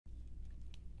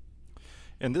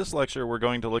In this lecture, we're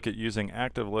going to look at using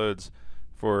active loads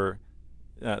for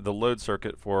the load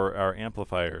circuit for our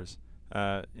amplifiers.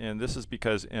 And this is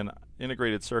because in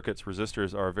integrated circuits,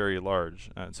 resistors are very large,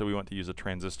 so we want to use a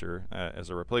transistor as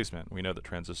a replacement. We know that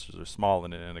transistors are small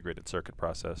in an integrated circuit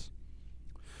process.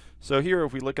 So here,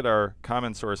 if we look at our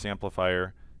common source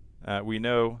amplifier, we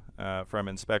know from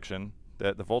inspection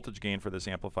that the voltage gain for this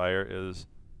amplifier is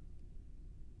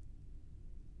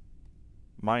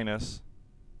minus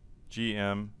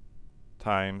GM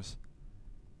times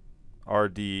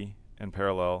RD in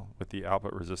parallel with the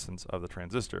output resistance of the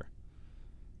transistor.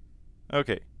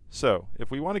 Okay, so if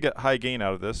we want to get high gain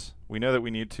out of this, we know that we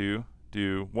need to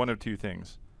do one of two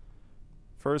things.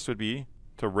 First would be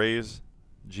to raise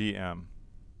GM.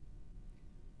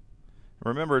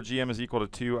 Remember, GM is equal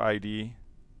to 2ID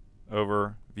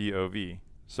over VOV.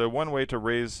 So one way to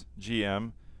raise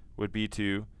GM would be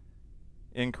to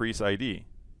increase ID.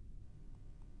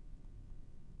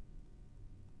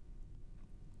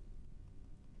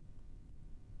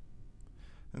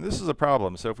 And this is a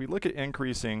problem. So if we look at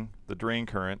increasing the drain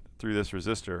current through this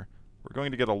resistor, we're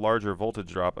going to get a larger voltage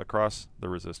drop across the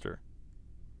resistor.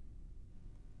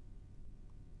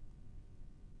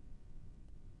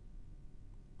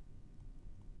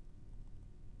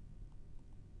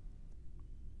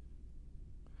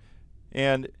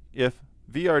 And if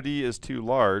VRD is too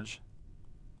large,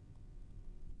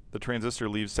 the transistor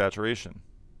leaves saturation.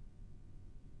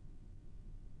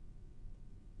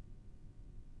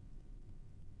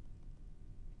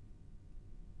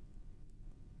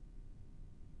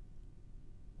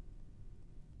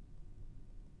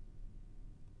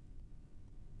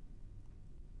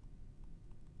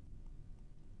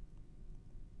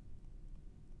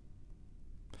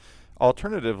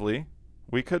 Alternatively,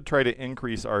 we could try to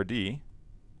increase RD.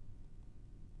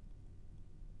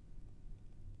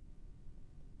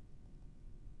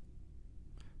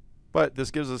 But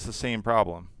this gives us the same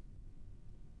problem.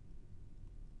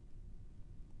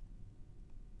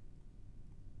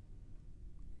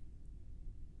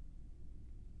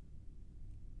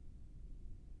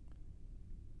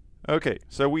 Okay,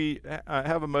 so we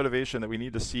have a motivation that we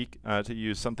need to seek to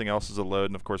use something else as a load,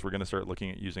 and of course we're going to start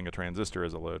looking at using a transistor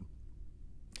as a load.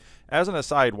 As an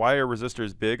aside, why are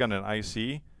resistors big on an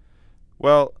IC?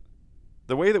 Well,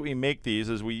 the way that we make these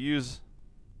is we use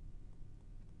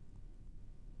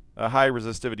a high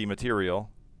resistivity material.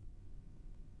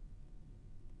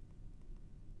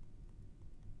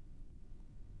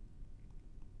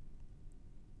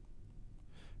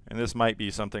 And this might be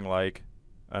something like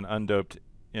an undoped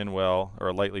N-well or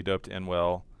a lightly doped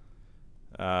N-well.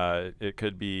 It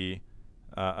could be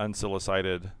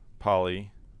unsilicated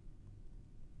poly.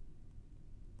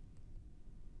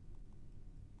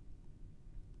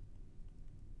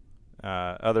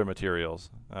 Other materials,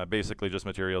 basically just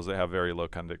materials that have very low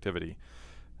conductivity.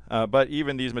 But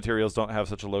even these materials don't have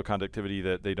such a low conductivity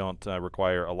that they don't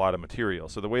require a lot of material.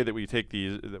 So the way that we take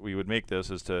these, that we would make this,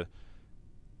 is to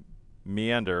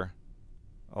meander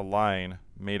a line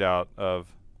made out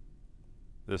of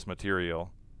this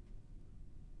material.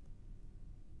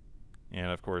 And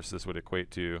of course this would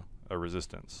equate to a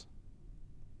resistance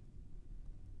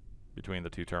between the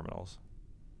two terminals.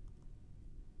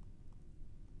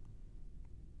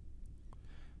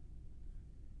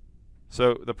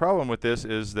 So the problem with this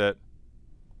is that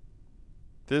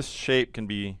this shape can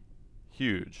be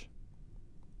huge.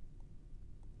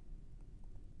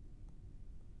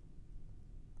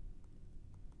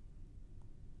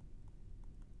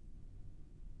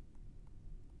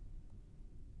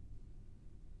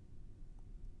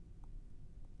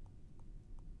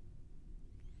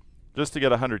 Just to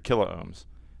get 100 kiloohms.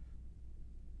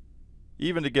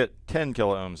 Even to get 10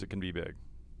 kiloohms, it can be big.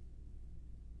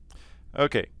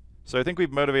 Okay. So I think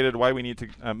we've motivated why we need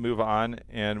to move on,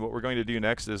 and what we're going to do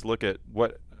next is look at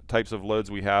what types of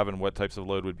loads we have and what types of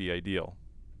load would be ideal.